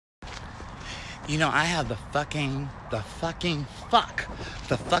You know, I have the fucking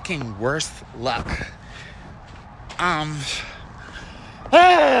worst luck. Um,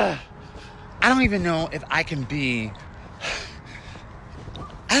 I don't even know if I can be,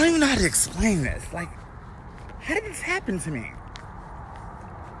 I don't even know how to explain this. Like, how did this happen to me?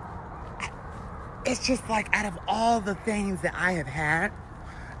 It's just like, out of all the things that I have had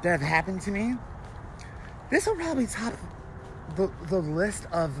that have happened to me, this will probably top the list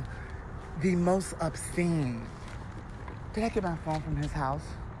of the most obscene. Did I get my phone from his house?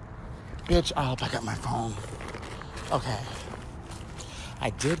 Bitch, I hope I got my phone. Okay. I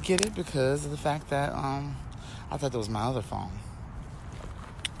did get it because of the fact that, I thought that was my other phone.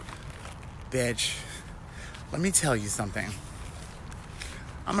 Bitch, let me tell you something.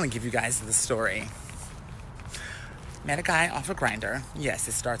 I'm gonna give you guys the story. Met a guy off a Grindr. Yes,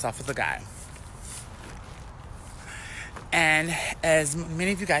 it starts off with a guy. And as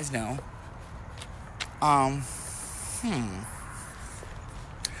many of you guys know, I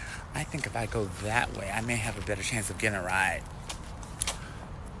think if I go that way, I may have a better chance of getting a ride.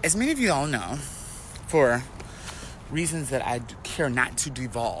 As many of you all know, for reasons that I care not to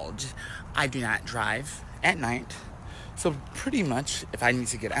divulge, I do not drive at night. So pretty much, if I need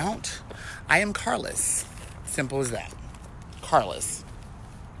to get out, I am carless. Simple as that. Carless.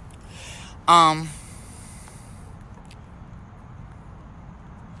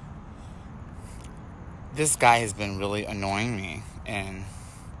 This guy has been really annoying me, and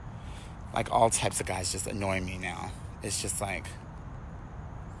like all types of guys just annoy me now. It's just like,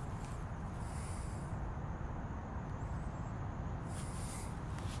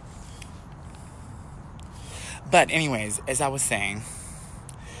 but anyways, as I was saying,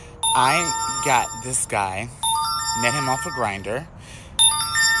 I got this guy, met him off a Grindr,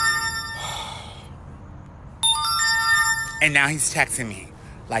 and now he's texting me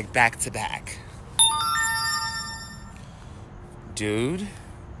like back to back. Dude,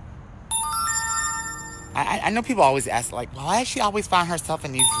 I know people always ask, like, why does she always find herself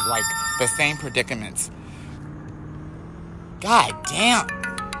in these, like, the same predicaments? God damn.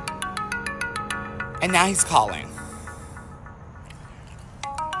 And now he's calling.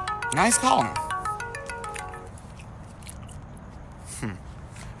 Not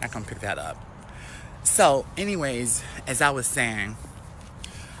gonna pick that up. So, anyways, as I was saying,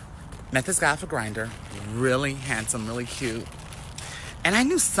 met this guy for Grindr. Really handsome, really cute. And I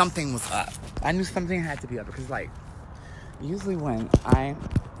knew something was up. I knew something had to be up because, like, usually when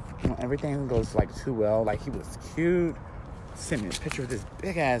everything goes, like, too well, like, he was cute, sent me a picture of this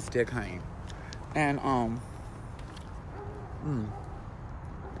big-ass dick, honey. And, I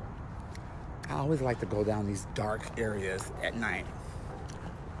always like to go down these dark areas at night.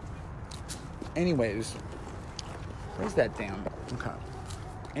 Anyways, where's that damn... Okay.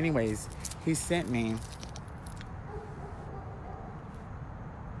 Anyways, he sent me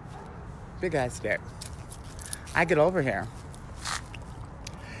big ass dick. I get over here,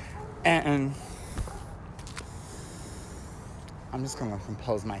 and I'm just gonna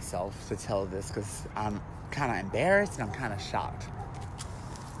compose myself to tell this because I'm kind of embarrassed and I'm kind of shocked.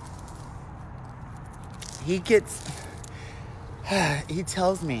 He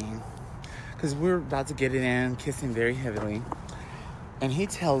tells me, because we're about to get it in, kissing very heavily, and he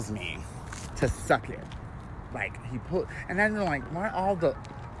tells me to suck it. Like, and then I'm like, why are all the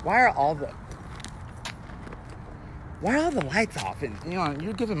lights off? And, you know,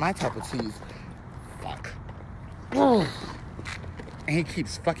 you're giving my type of tease. Fuck. And he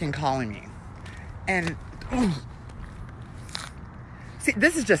keeps fucking calling me. And, see,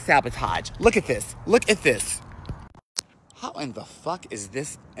 this is just sabotage. Look at this. How in the fuck is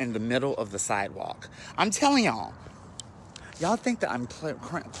this in the middle of the sidewalk? I'm telling y'all. Y'all think that I'm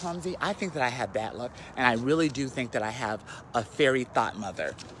clumsy? I think that I have bad luck, and I really do think that I have a fairy thought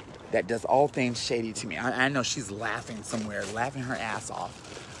mother that does all things shady to me. I know she's laughing somewhere, laughing her ass off.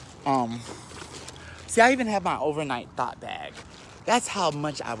 See, I even have my overnight thought bag. That's how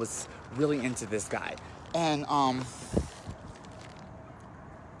much I was really into this guy. And,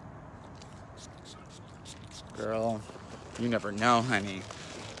 girl, you never know, honey.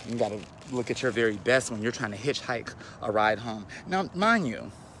 You gotta look at your very best when you're trying to hitchhike a ride home. Now, mind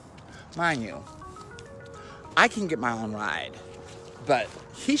you, I can get my own ride, but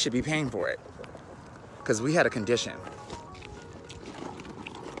he should be paying for it because we had a condition.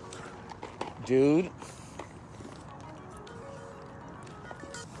 Dude.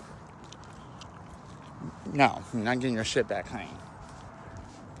 No, you're not getting your shit back, honey.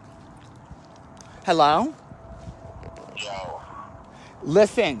 Hello? Yo.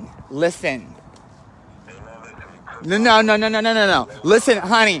 Listen. No. Listen,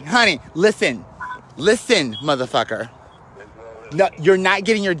 honey, listen. Listen, motherfucker. No, you're not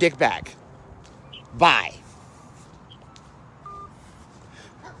getting your dick back. Bye.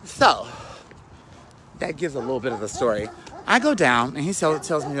 So, that gives a little bit of the story. I go down, and he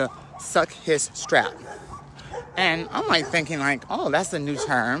tells me to suck his strap. And I'm like thinking like, oh, that's a new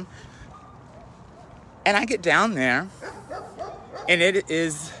term. And I get down there, and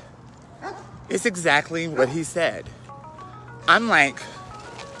it's exactly what he said. I'm like,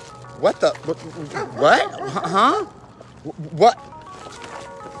 what? Huh? What?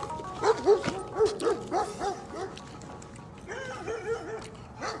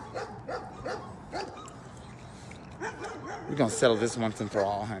 We're gonna settle this once and for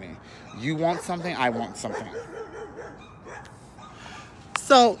all, honey. You want something, I want something.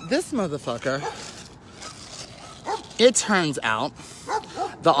 So this motherfucker, it turns out,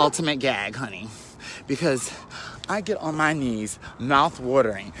 the ultimate gag, honey. Because I get on my knees, mouth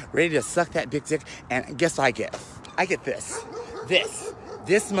watering, ready to suck that big dick, and guess what I get? I get this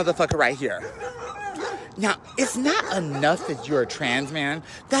motherfucker right here. Now, it's not enough that you're a trans man.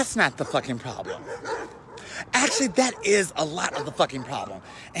 That's not the fucking problem. Actually, that is a lot of the fucking problem.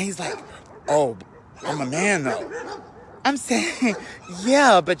 And he's like, oh, I'm a man though. I'm saying,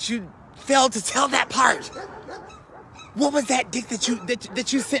 yeah, but you failed to tell that part. What was that dick that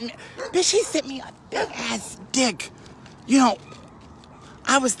you sent me? Bitch, he sent me a big ass dick. You know,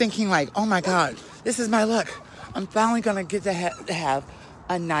 I was thinking like, oh my God, this is my luck. I'm finally gonna get to have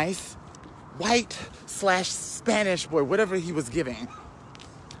a nice white/Spanish boy, whatever he was giving.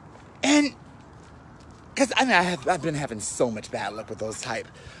 And because I mean, I've been having so much bad luck with those type.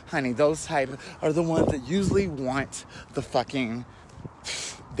 Honey, those type are the ones that usually want the fucking,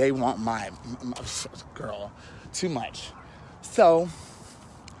 they want my girl too much. So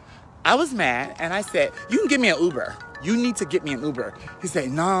I was mad and I said, you can give me an Uber. You need to get me an Uber. He said,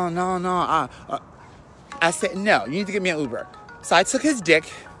 no. I said, no, you need to get me an Uber. So I took his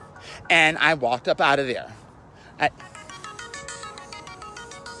dick and I walked up out of there.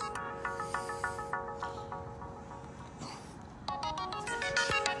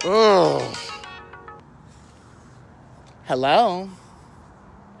 Oh. Hello?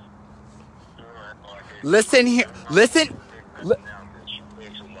 Listen here. Listen.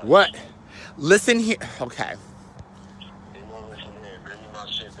 What? Listen here. Okay.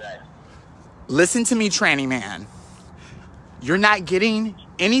 Listen to me, tranny man. You're not getting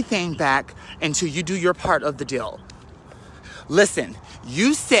anything back until you do your part of the deal. Listen,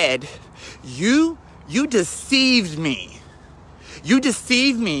 you said you deceived me. You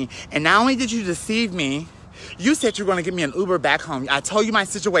deceived me, and not only did you deceive me, you said you were going to get me an Uber back home. I told you my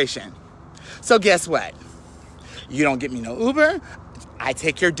situation. So guess what? You don't get me no Uber, I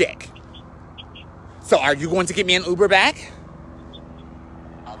take your dick. So are you going to get me an Uber back?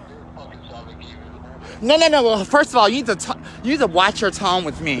 No. Well, first of all, you need to watch your tone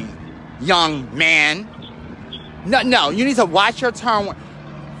with me, young man. No, you need to watch your tone.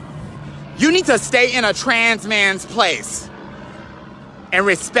 You need to stay in a trans man's place and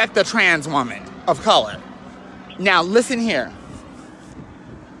respect the trans woman of color. Now, listen here.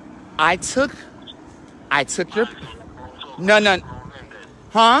 I took your... No.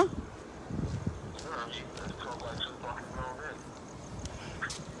 Huh?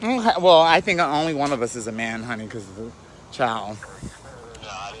 Okay, well, I think only one of us is a man, honey, because of the child. No,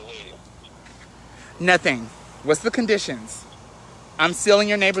 I didn't hate it. Nothing. What's the conditions? I'm still in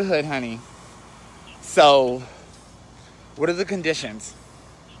your neighborhood, honey. So, what are the conditions?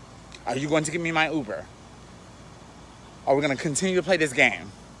 Are you going to give me my Uber? Are we going to continue to play this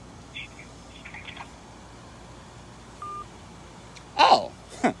game? Oh,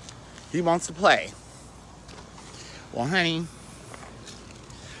 he wants to play. Well, honey,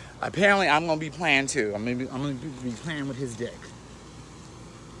 apparently I'm going to be playing too. I'm going to be playing with his dick.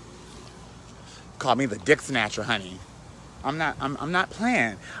 Call me the dick snatcher, honey. I'm not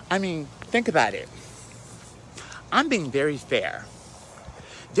playing. I mean, think about it. I'm being very fair.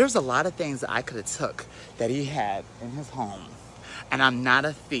 There's a lot of things that I could have took that he had in his home. And I'm not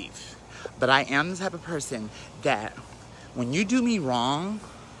a thief. But I am the type of person that when you do me wrong,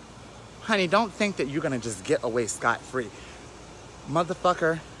 honey, don't think that you're going to just get away scot-free.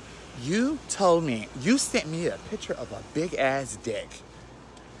 Motherfucker, you told me, you sent me a picture of a big-ass dick.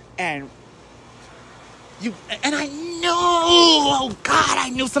 And I knew, oh God, I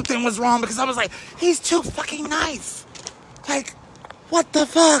knew something was wrong because I was like, he's too fucking nice. Like, what the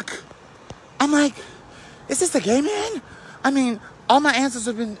fuck? I'm like, is this a gay man? I mean, all my answers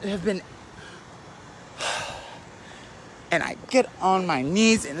have been, and I get on my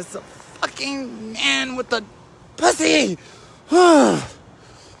knees and it's a fucking man with a pussy.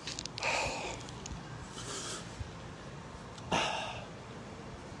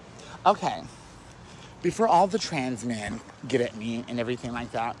 Okay. Before all the trans men get at me and everything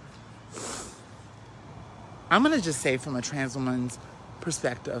like that, I'm going to just say from a trans woman's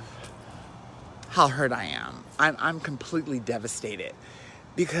perspective how hurt I am. I'm completely devastated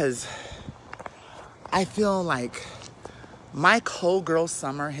because I feel like my cold girl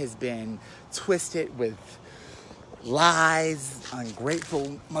summer has been twisted with lies,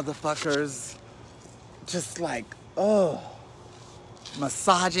 ungrateful motherfuckers, just like,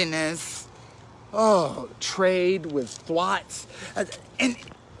 misogynist, trade with thoughts. And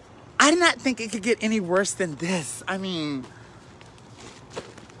I did not think it could get any worse than this. I mean,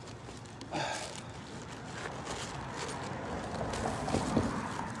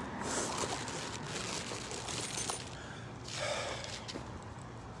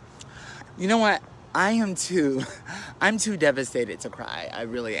 you know what? I'm too devastated to cry. I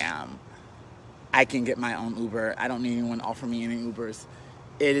really am. I can get my own Uber. I don't need anyone to offer me any Ubers.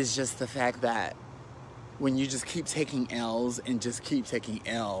 It is just the fact that when you just keep taking L's and just keep taking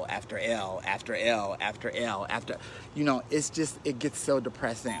L after L after L after L after, it's just, it gets so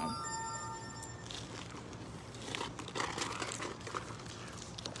depressing.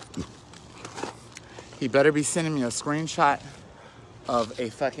 He better be sending me a screenshot of a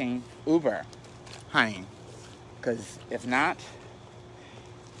fucking Uber, honey. Because if not,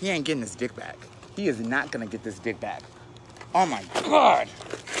 he ain't getting his dick back. He is not gonna get this dick back. Oh my God.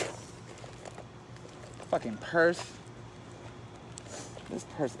 Fucking purse. This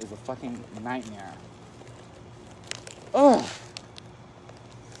purse is a fucking nightmare. Ugh.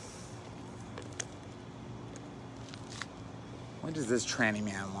 What does this tranny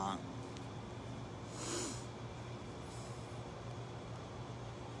man want?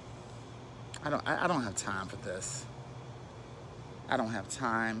 I don't have time for this. I don't have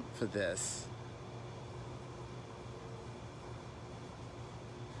time for this.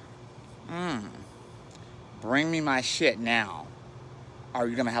 Bring me my shit now. Or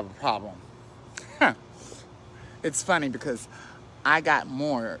you're gonna have a problem. It's funny because I got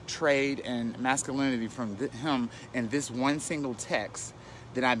more trade and masculinity from him in this one single text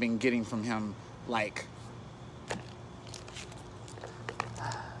than I've been getting from him, like,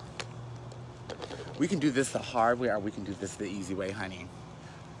 we can do this the hard way or we can do this the easy way, honey.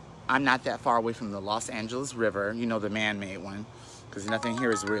 I'm not that far away from the Los Angeles River, the man-made one, because nothing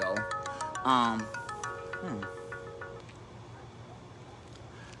here is real.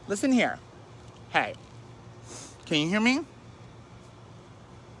 Listen here. Hey, can you hear me?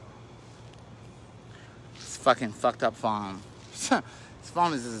 This fucking fucked up phone. This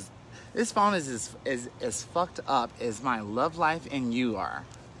phone is as fucked up as my love life and you are.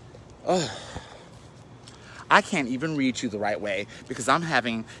 Ugh. I can't even read you the right way because I'm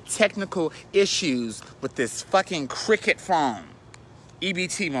having technical issues with this fucking cricket phone.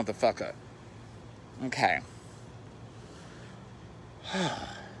 EBT, motherfucker. Okay.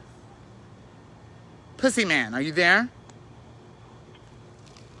 Pussy man, are you there?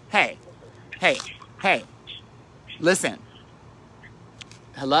 Hey. Listen.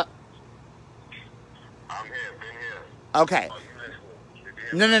 Hello? I'm here, been here. Okay.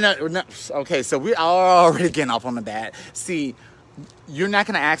 No. Okay, so we're already getting off on the bad. See, you're not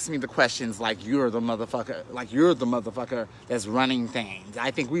going to ask me the questions like you're the motherfucker that's running things.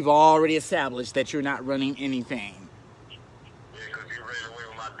 I think we've already established that you're not running anything. Yeah, because you ran away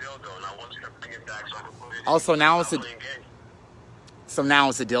with my dildo, and I want you to bring it back so I can put it. Also, now it's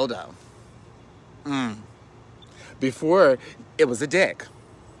a dildo. Before, it was a dick.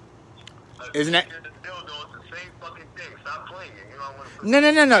 Isn't it?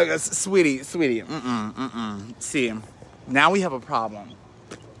 No, sweetie. See, now we have a problem.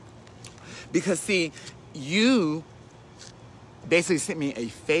 Because, see, you basically sent me a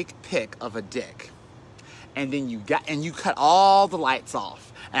fake pic of a dick. And then you cut all the lights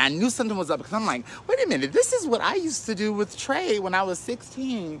off. And I knew something was up because I'm like, wait a minute, this is what I used to do with Trey when I was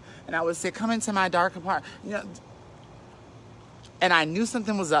 16. And I would say, come into my dark apartment. And I knew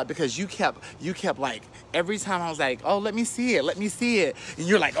something was up because you kept like, every time I was like, oh, let me see it. And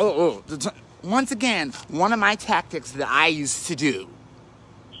you're like, oh. Once again, one of my tactics that I used to do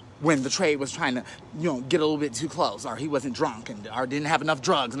when the trade was trying to, get a little bit too close, or he wasn't drunk or didn't have enough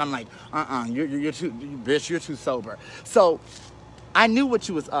drugs. And I'm like, you're too sober. So I knew what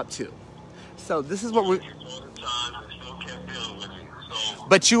you was up to. So this is what we're...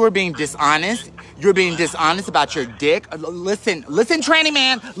 But you were being dishonest. You're being dishonest about your dick. Listen, tranny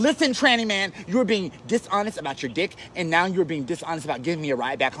man. You're being dishonest about your dick, and now you're being dishonest about giving me a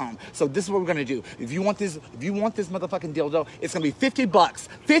ride back home. So this is what we're gonna do. If you want this motherfucking dildo, it's gonna be $50.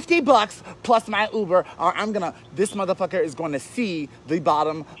 $50 plus my Uber, or this motherfucker is going to see the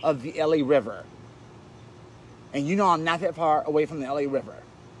bottom of the LA River. And you know I'm not that far away from the LA River.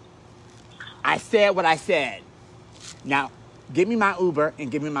 I said what I said. Now, give me my Uber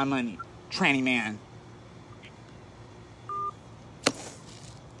and give me my money. Tranny man.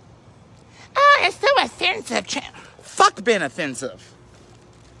 Oh, it's so offensive. Fuck being offensive.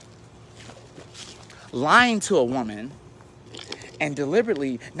 Lying to a woman and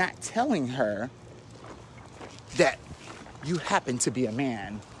deliberately not telling her that you happen to be a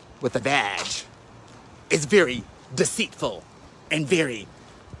man with a badge is very deceitful and very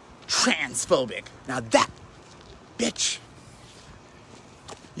transphobic. Now that, bitch,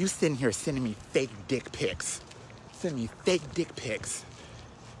 you sitting here sending me fake dick pics.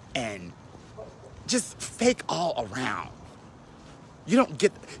 And just fake all around. You don't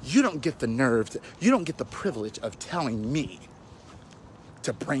get the nerve, you don't get the privilege of telling me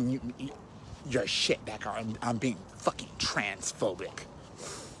to bring your shit back, or I'm being fucking transphobic.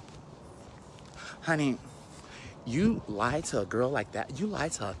 Honey, you lie to a girl like that, you lie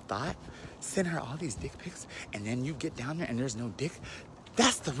to a thought, send her all these dick pics, and then you get down there and there's no dick.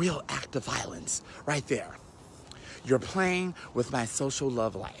 That's the real act of violence right there. You're playing with my social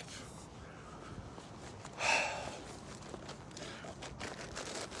love life.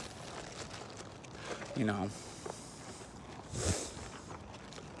 You know,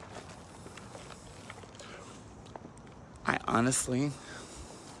 I honestly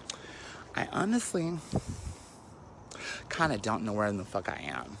kind of don't know where in the fuck I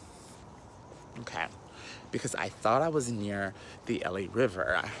am. Okay. Because I thought I was near the LA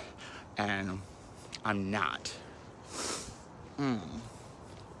River, and I'm not.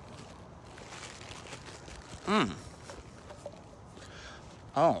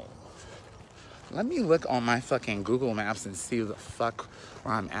 Oh. Let me look on my fucking Google Maps and see the fuck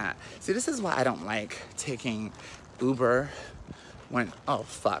where I'm at. See, this is why I don't like taking Uber when, oh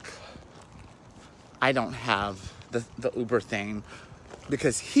fuck. I don't have the Uber thing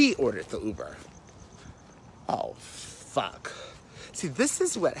because he ordered the Uber. Oh, fuck. See, this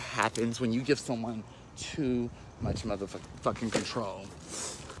is what happens when you give someone too much motherfucking control.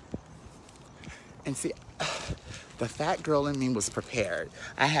 And see, the fat girl in me was prepared.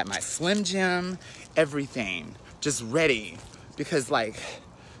 I had my Slim Jim, everything, just ready. Because, like,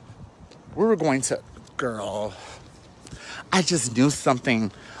 we were going to, girl, I just knew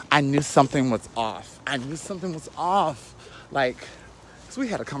something. I knew something was off. Like, so we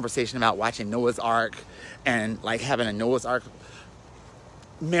had a conversation about watching Noah's Ark and like having a Noah's Ark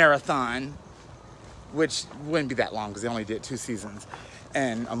marathon, which wouldn't be that long because they only did 2 seasons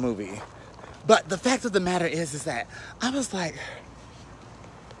and a movie. But the fact of the matter is that I was like,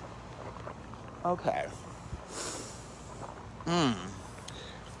 okay.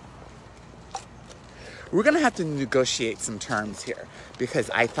 We're gonna have to negotiate some terms here because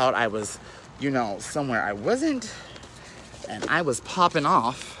I thought I was, somewhere I wasn't, and I was popping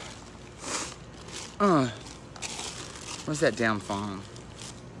off. Where's that damn phone?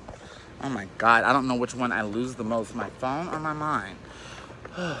 Oh my God, I don't know which one I lose the most, my phone or my mind.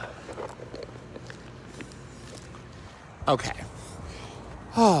 Okay.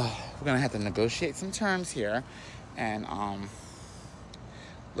 We're gonna have to negotiate some terms here and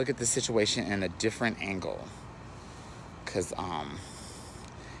look at the situation in a different angle. Cause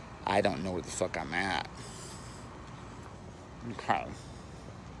I don't know where the fuck I'm at. Okay.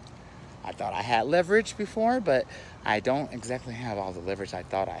 I thought I had leverage before, but I don't exactly have all the leverage I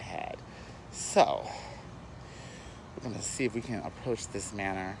thought I had. So, we're gonna see if we can approach this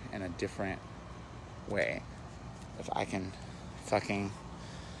matter in a different way. If I can fucking,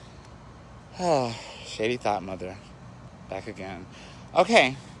 shady thought mother, back again.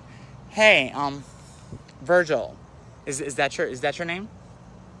 Okay, hey, Virgil, is that your name?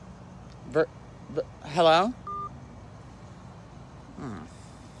 Hello?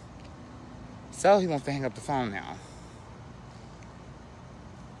 So he wants to hang up the phone now.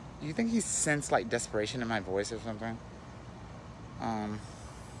 Do you think he sensed like desperation in my voice or something?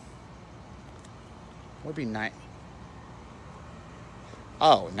 Would be nice.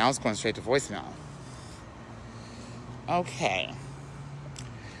 Oh, now it's going straight to voicemail. Okay.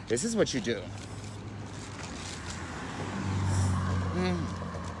 This is what you do.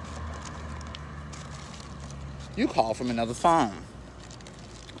 You call from another phone.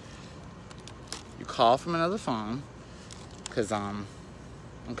 Because,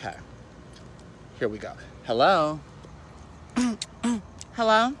 okay. Here we go. Hello?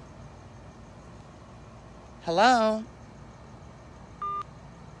 Hello? Hello?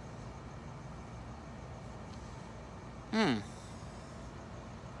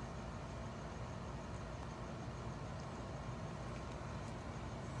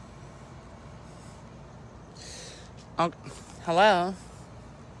 Oh, hello?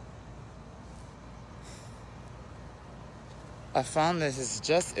 A phone that is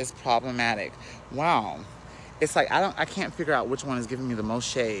just as problematic. Wow. It's like I can't figure out which one is giving me the most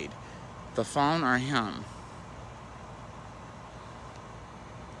shade. The phone or him.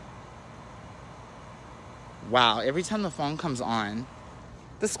 Wow, every time the phone comes on,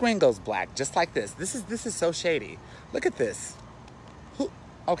 the screen goes black, just like this. This is so shady. Look at this.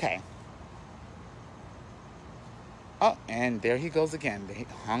 Okay. Oh, and there he goes again. He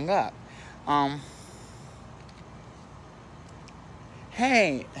hung up.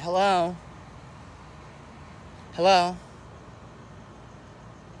 Hey, hello? Hello?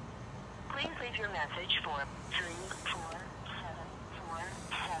 Please leave your message for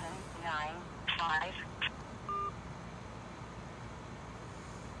 3474795.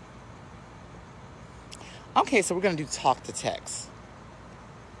 Okay, so we're going to do talk to text.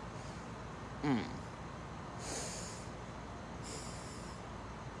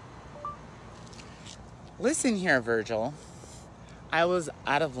 Listen here, Virgil. I was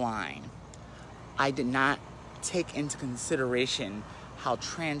out of line. I did not take into consideration how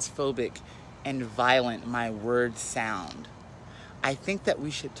transphobic and violent my words sound. I think that we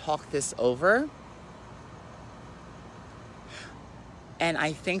should talk this over. And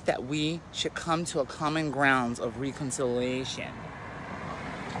I think that we should come to a common grounds of reconciliation.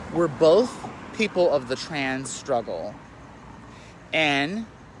 We're both people of the trans struggle. And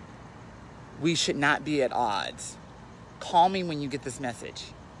we should not be at odds. Call me when you get this message.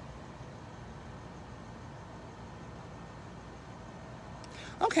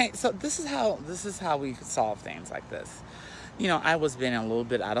 Okay, so this is how we solve things like this. You know, I was being a little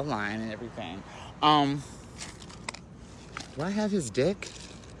bit out of line and everything. Do I have his dick?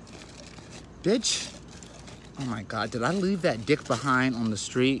 Bitch. Oh my God, did I leave that dick behind on the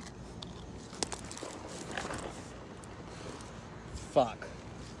street? Fuck.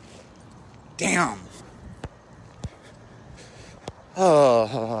 Damn.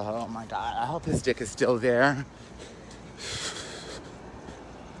 Oh my God, I hope his dick is still there.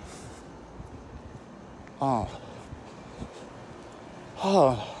 Oh,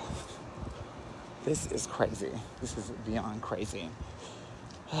 this is crazy. This is beyond crazy.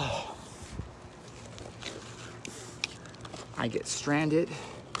 I get stranded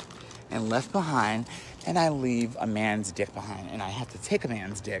and left behind, and I leave a man's dick behind, and I have to take a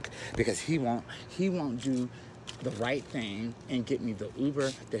man's dick because he won't do the right thing and get me the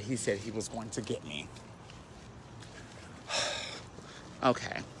Uber that he said he was going to get me.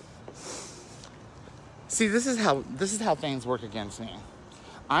 Okay. See, this is how things work against me.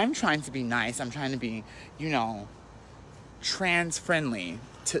 I'm trying to be nice. I'm trying to be, trans friendly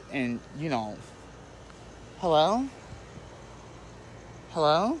and hello?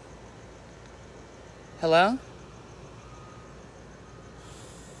 Hello? Hello?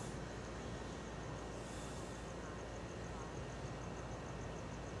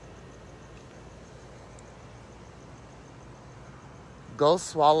 Go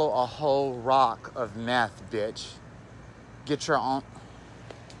swallow a whole rock of meth, bitch. Get your own...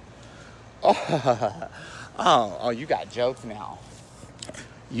 Oh, you got jokes now.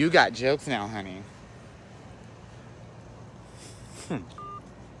 You got jokes now, honey.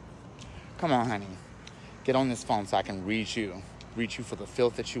 Come on, honey. Get on this phone so I can reach you for the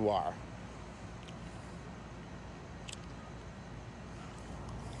filth that you are.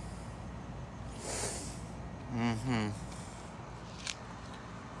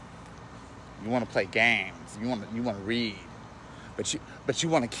 You want to play games. You want to read. But you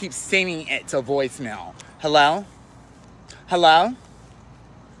want to keep sending it to voicemail. Hello? Hello?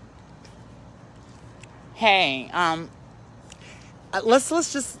 Hey, let's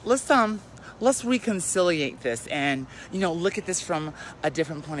reconciliate this and, look at this from a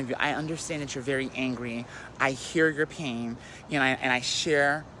different point of view. I understand that you're very angry. I hear your pain, and I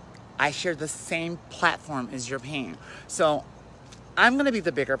share the same platform as your pain. So I'm going to be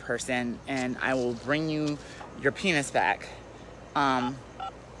the bigger person, and I will bring you your penis back. Hello?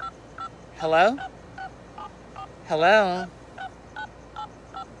 Hello?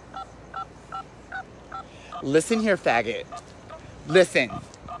 Listen here, faggot. Listen,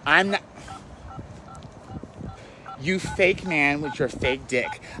 I'm not... You fake man with your fake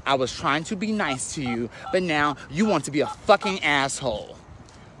dick. I was trying to be nice to you, but now you want to be a fucking asshole.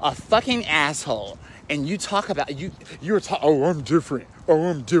 a fucking asshole, and you talk about, oh, I'm different. Oh,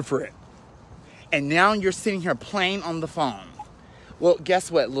 I'm different. And now you're sitting here playing on the phone. Well, guess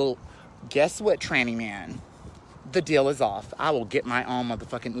what, tranny man? The deal is off. I will get my own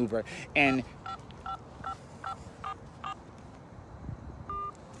motherfucking Uber. And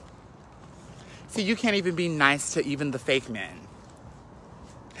see, you can't even be nice to even the fake men.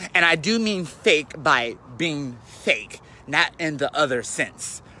 And I do mean fake by being fake, not in the other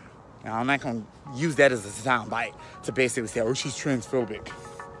sense. Now, I'm not going to use that as a soundbite to basically say, oh, she's transphobic.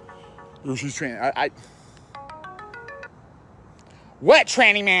 Oh, she's trans. What,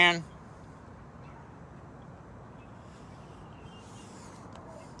 tranny man?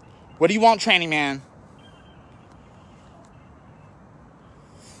 What do you want, tranny man?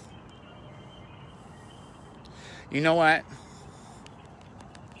 You know what?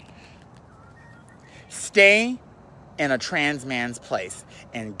 Stay in a trans man's place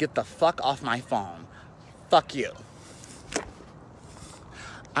and get the fuck off my phone. Fuck you.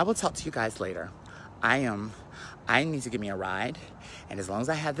 I will talk to you guys later. I need to give me a ride. And as long as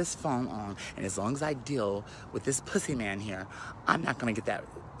I have this phone on, and as long as I deal with this pussy man here, I'm not gonna get that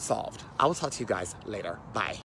solved. I will talk to you guys later. Bye.